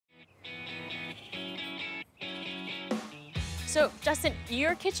So, Justin,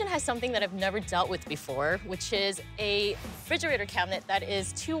 your kitchen has something that I've never dealt with before, which is a refrigerator cabinet that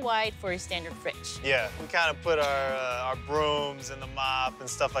is too wide for a standard fridge. Yeah, we kind of put our brooms and the mop and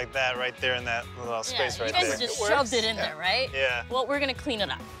stuff like that right there in that little space right there. You guys just shoved it in there, right? Yeah. Well, we're gonna clean it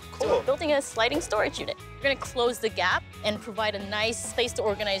up. Cool. So we're building a sliding storage unit. We're gonna close the gap and provide a nice space to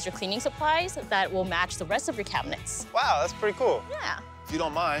organize your cleaning supplies that will match the rest of your cabinets. Wow, that's pretty cool. Yeah. If you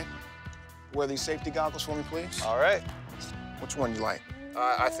don't mind, wear these safety goggles for me, please. All right. Which one you like?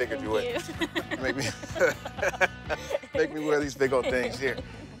 I figured you would. Make me wear these big old things here.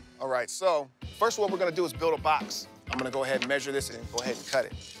 All right, so first what we're gonna do is build a box. I'm gonna go ahead and measure this and go ahead and cut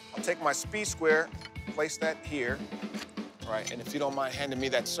it. I'll take my speed square, place that here. All right, and if you don't mind handing me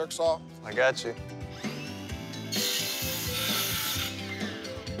that circ saw. I got you.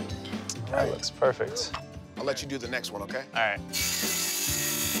 That looks perfect. I'll let you do the next one, okay? All right.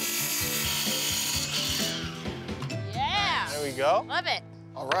 Yeah. There we go. Love it.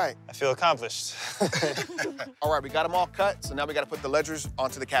 All right. I feel accomplished. All right, we got them all cut, so now we gotta put the ledgers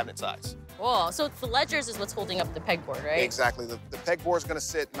onto the cabinet sides. Whoa, so the ledgers is what's holding up the pegboard, right? Exactly. The pegboard's gonna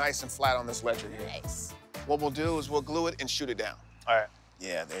sit nice and flat on this ledger here. Nice. What we'll do is we'll glue it and shoot it down. All right.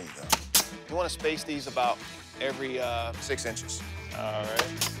 Yeah, there you go. You wanna space these about every 6 inches. All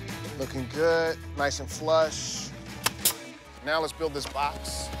right. Looking good, nice and flush. Now let's build this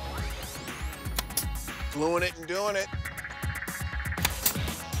box. Gluing it and doing it.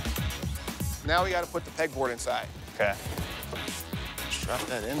 Now we gotta put the pegboard inside. Okay. Just drop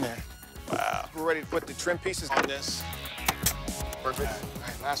that in there. Wow. We're ready to put the trim pieces on this. Perfect. All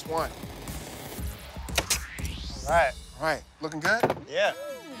right, last one. All right. All right, looking good? Yeah.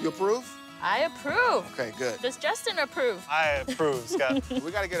 You approve? I approve. Okay, good. Does Justin approve? I approve, Scott.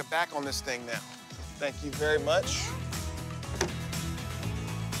 We gotta get it back on this thing now. Thank you very much.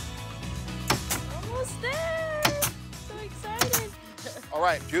 Almost there. So excited. All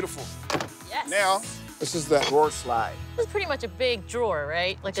right, beautiful. Yes. Now, this is the drawer slide. This is pretty much a big drawer,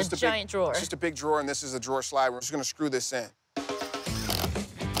 right? Like a giant drawer. It's just a big drawer, and this is a drawer slide. We're just gonna screw this in.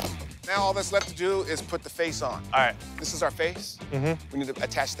 Now all that's left to do is put the face on. All right. This is our face. Mm-hmm. We need to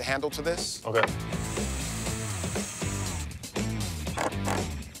attach the handle to this. Okay.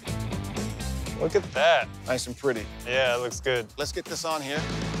 Look at that. Nice and pretty. Yeah, it looks good. Let's get this on here.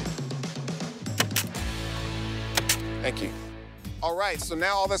 Thank you. All right, so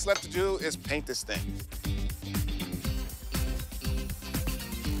now all that's left to do is paint this thing.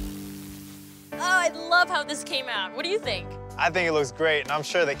 Oh, I love how this came out. What do you think? I think it looks great, and I'm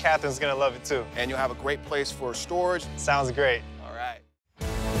sure that Catherine's gonna love it too. And you'll have a great place for storage. Sounds great.